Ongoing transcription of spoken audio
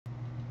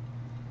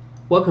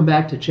Welcome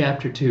back to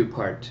Chapter 2,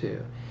 Part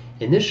 2.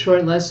 In this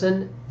short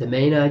lesson, the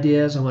main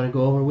ideas I want to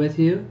go over with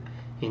you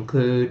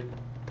include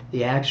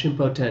the action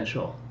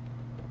potential,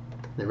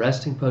 the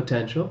resting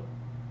potential,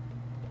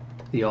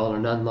 the all or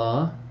none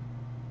law,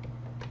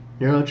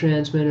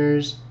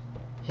 neurotransmitters,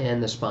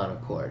 and the spinal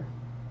cord.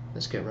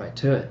 Let's get right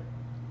to it.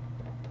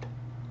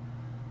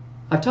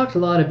 I've talked a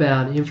lot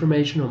about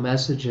informational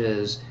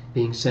messages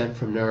being sent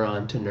from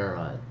neuron to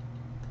neuron.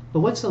 But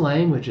what's the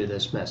language of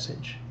this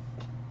message?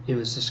 It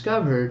was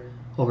discovered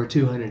over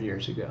 200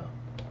 years ago.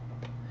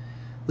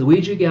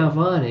 Luigi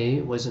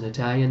Galvani was an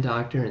Italian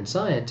doctor and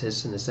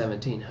scientist in the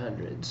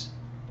 1700s.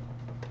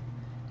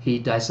 He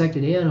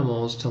dissected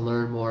animals to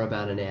learn more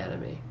about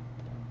anatomy.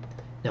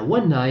 Now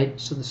one night,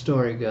 so the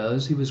story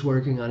goes, he was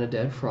working on a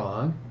dead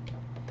frog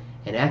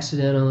and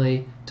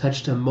accidentally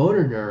touched a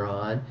motor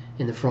neuron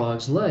in the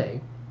frog's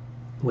leg.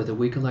 With a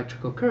weak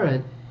electrical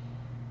current,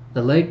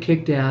 the leg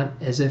kicked out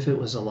as if it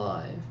was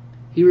alive.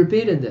 He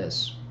repeated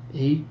this.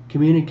 He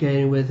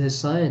communicated with his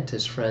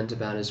scientist friends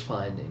about his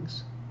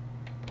findings.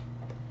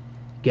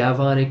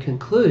 Galvani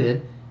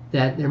concluded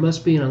that there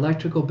must be an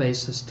electrical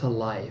basis to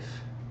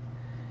life.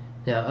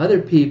 Now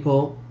other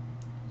people,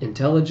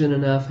 intelligent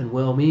enough and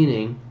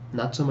well-meaning,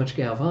 not so much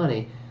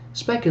Galvani,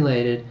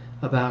 speculated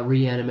about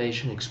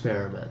reanimation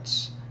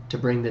experiments to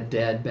bring the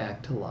dead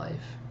back to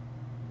life.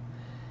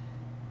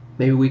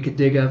 Maybe we could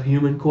dig up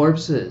human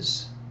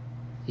corpses,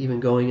 even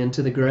going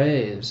into the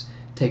graves,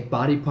 take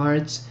body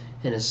parts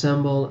and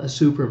assemble a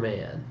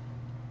Superman.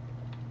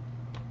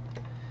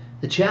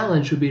 The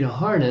challenge would be to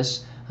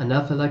harness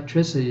enough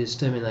electricity to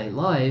stimulate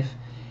life,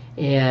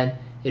 and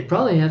it'd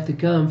probably have to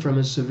come from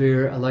a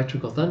severe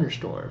electrical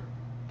thunderstorm.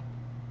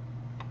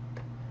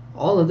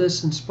 All of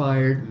this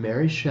inspired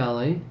Mary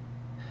Shelley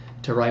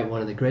to write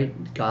one of the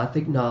great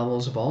Gothic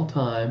novels of all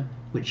time,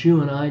 which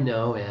you and I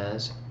know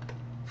as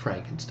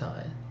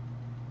Frankenstein.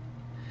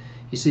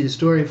 You see, the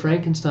story of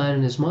Frankenstein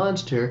and his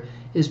monster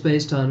is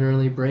based on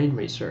early brain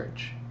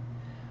research.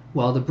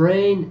 While the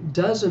brain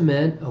does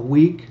emit a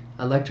weak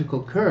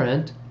electrical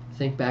current,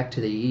 think back to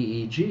the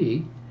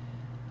EEG,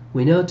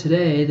 we know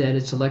today that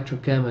it's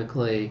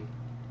electrochemically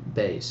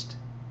based.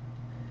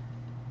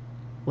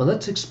 Well,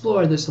 let's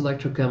explore this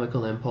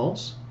electrochemical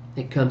impulse.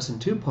 It comes in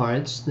two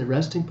parts, the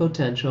resting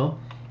potential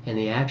and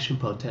the action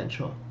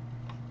potential.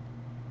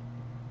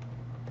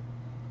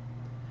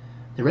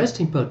 The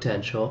resting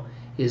potential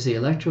is the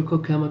electrical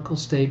chemical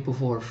state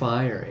before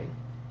firing.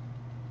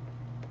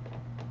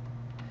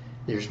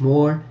 There's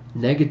more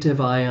negative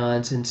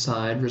ions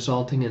inside,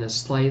 resulting in a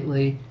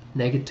slightly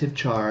negative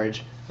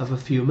charge of a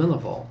few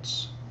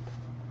millivolts.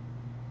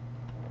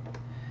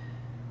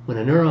 When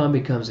a neuron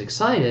becomes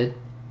excited,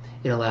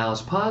 it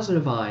allows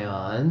positive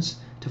ions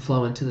to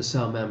flow into the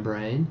cell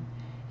membrane,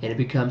 and it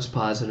becomes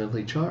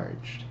positively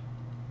charged.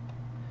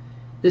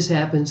 This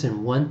happens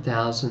in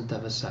 1,000th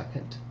of a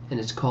second, and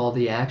it's called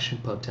the action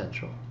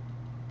potential.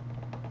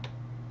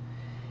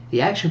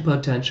 The action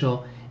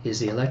potential is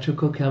the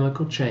electrical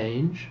chemical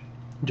change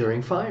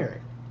during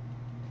firing.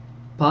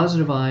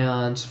 Positive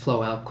ions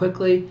flow out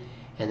quickly,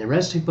 and the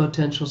resting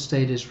potential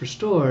state is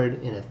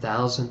restored in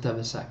 1,000th of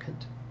a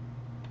second.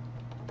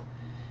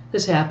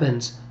 This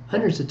happens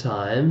hundreds of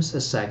times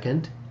a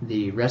second,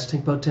 the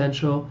resting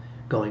potential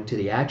going to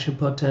the action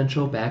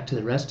potential, back to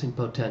the resting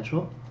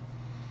potential.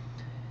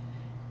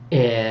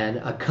 And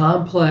a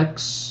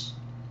complex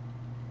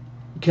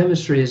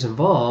chemistry is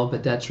involved,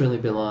 but that's really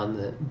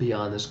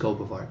beyond the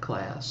scope of our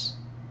class.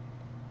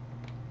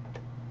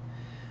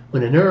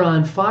 When a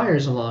neuron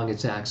fires along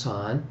its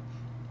axon,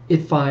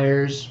 it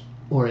fires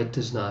or it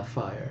does not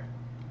fire.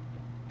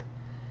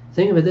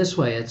 Think of it this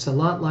way, it's a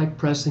lot like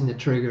pressing the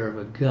trigger of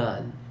a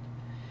gun.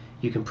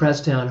 You can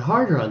press down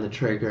harder on the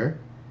trigger,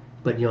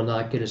 but you'll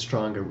not get a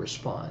stronger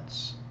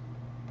response.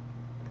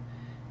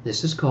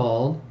 This is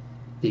called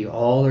the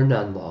all or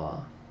none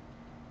law.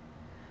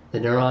 The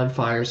neuron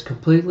fires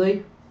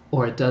completely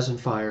or it doesn't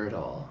fire at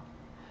all.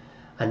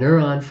 A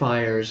neuron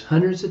fires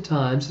hundreds of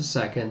times a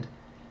second,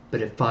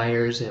 but it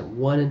fires at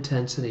one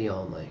intensity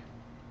only.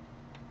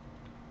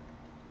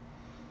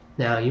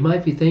 Now you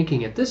might be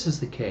thinking, if this is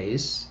the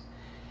case,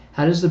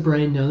 how does the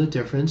brain know the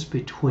difference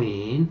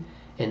between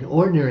an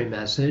ordinary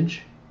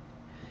message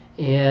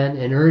and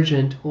an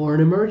urgent or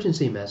an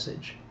emergency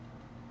message?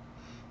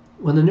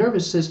 Well, the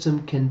nervous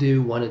system can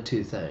do one of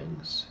two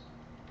things.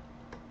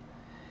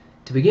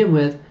 To begin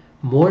with,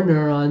 more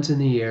neurons in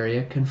the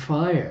area can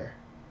fire.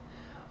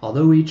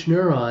 Although each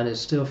neuron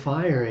is still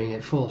firing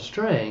at full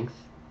strength,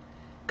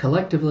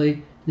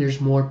 collectively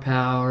there's more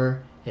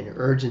power and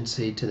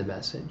urgency to the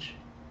message.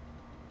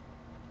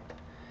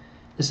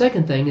 The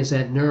second thing is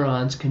that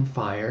neurons can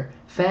fire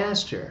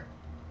faster.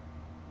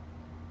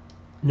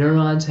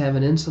 Neurons have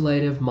an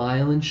insulative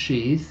myelin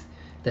sheath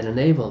that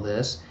enable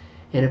this,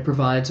 and it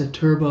provides a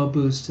turbo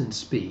boost in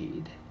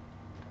speed.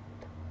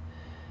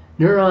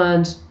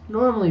 Neurons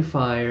normally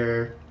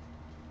fire,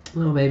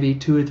 well, maybe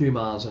 2 or 3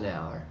 miles an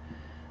hour,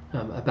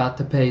 about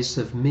the pace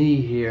of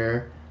me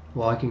here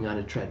walking on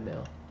a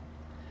treadmill.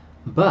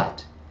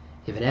 But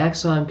if an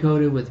axon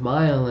coated with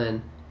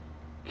myelin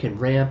can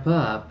ramp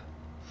up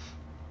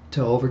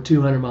to over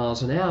 200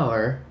 miles an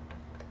hour,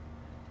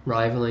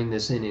 rivaling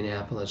this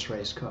Indianapolis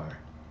race car.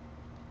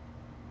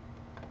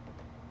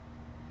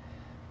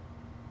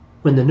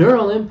 When the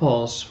neural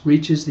impulse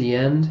reaches the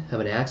end of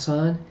an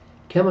axon,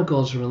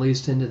 chemicals are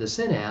released into the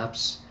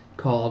synapse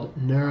called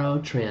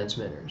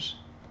neurotransmitters.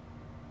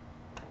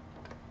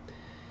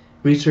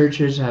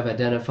 Researchers have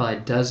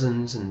identified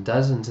dozens and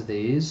dozens of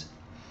these,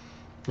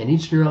 and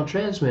each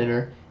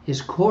neurotransmitter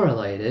is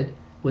correlated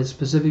with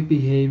specific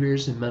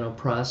behaviors and mental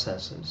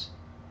processes.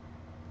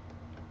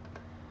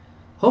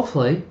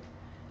 Hopefully,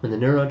 when the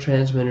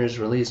neurotransmitter is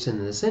released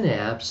into the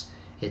synapse,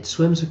 it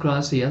swims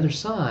across the other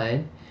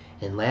side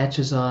and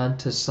latches on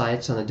to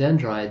sites on the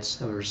dendrites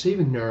of a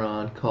receiving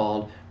neuron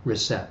called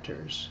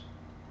receptors.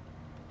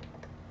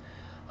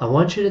 I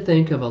want you to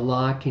think of a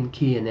lock and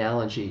key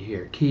analogy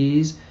here.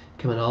 Keys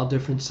come in all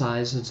different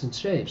sizes and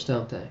shapes,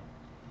 don't they?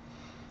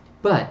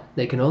 But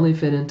they can only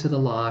fit into the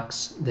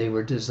locks they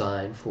were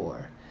designed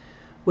for.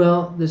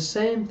 Well, the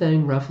same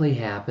thing roughly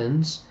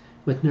happens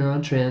with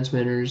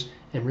neurotransmitters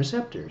and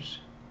receptors.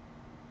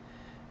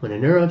 When a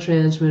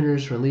neurotransmitter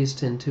is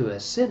released into a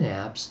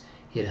synapse,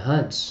 it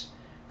hunts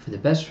for the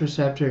best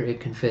receptor it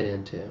can fit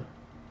into.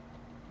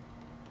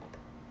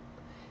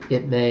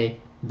 It may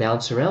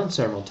bounce around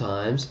several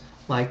times,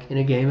 like in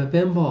a game of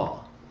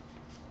pinball.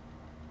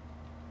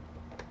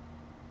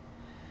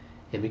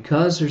 And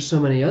because there's so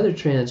many other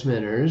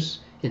transmitters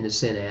in the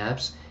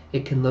synapse,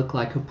 it can look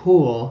like a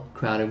pool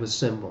crowded with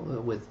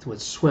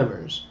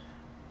swimmers.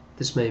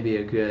 This may be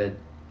a good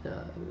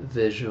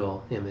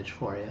visual image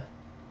for you.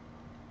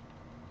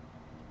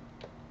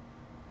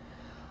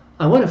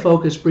 I want to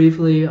focus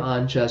briefly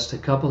on just a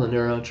couple of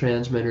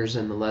neurotransmitters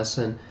in the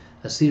lesson,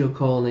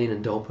 acetylcholine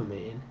and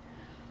dopamine.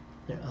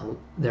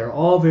 They're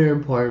all very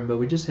important, but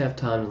we just have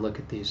time to look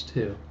at these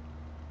two.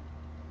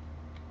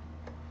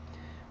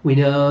 We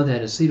know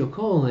that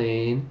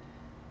acetylcholine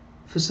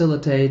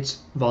facilitates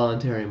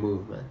voluntary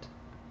movement.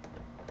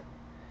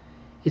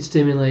 It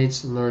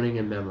stimulates learning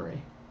and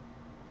memory,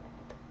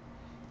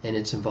 and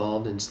it's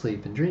involved in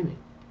sleep and dreaming.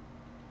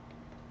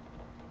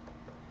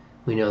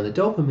 We know that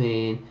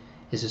dopamine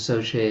is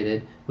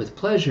associated with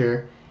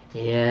pleasure,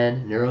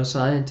 and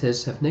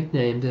neuroscientists have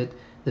nicknamed it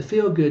the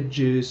feel-good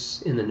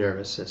juice in the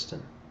nervous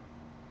system.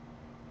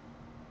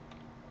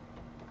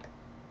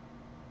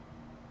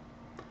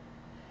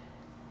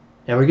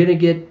 Now we're going to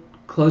get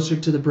closer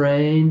to the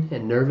brain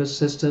and nervous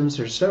systems.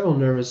 There's several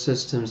nervous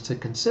systems to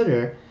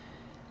consider,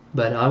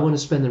 but I want to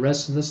spend the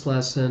rest of this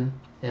lesson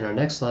and our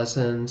next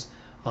lessons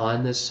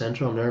on this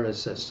central nervous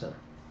system,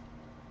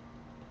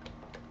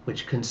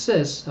 which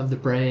consists of the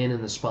brain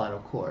and the spinal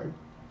cord.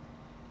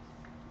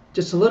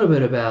 Just a little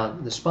bit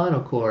about the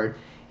spinal cord.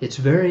 It's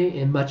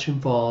very much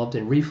involved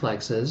in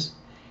reflexes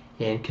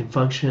and can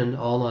function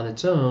all on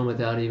its own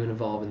without even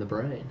involving the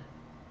brain.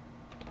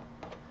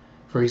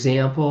 For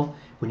example,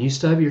 when you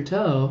stub your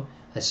toe,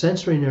 a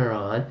sensory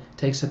neuron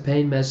takes a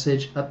pain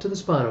message up to the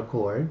spinal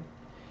cord,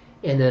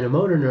 and then a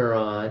motor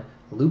neuron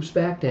loops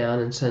back down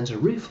and sends a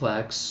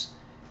reflex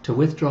to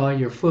withdraw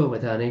your foot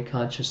without any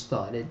conscious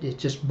thought. It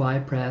just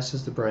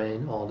bypasses the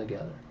brain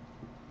altogether.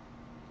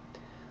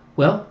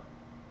 Well,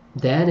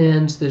 that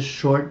ends this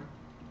short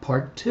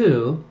part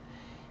 2.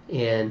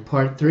 In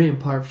part 3 and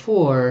part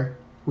 4,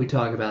 we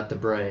talk about the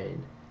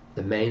brain,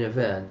 the main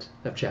event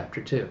of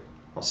chapter 2.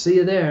 I'll see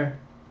you there.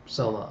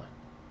 So long.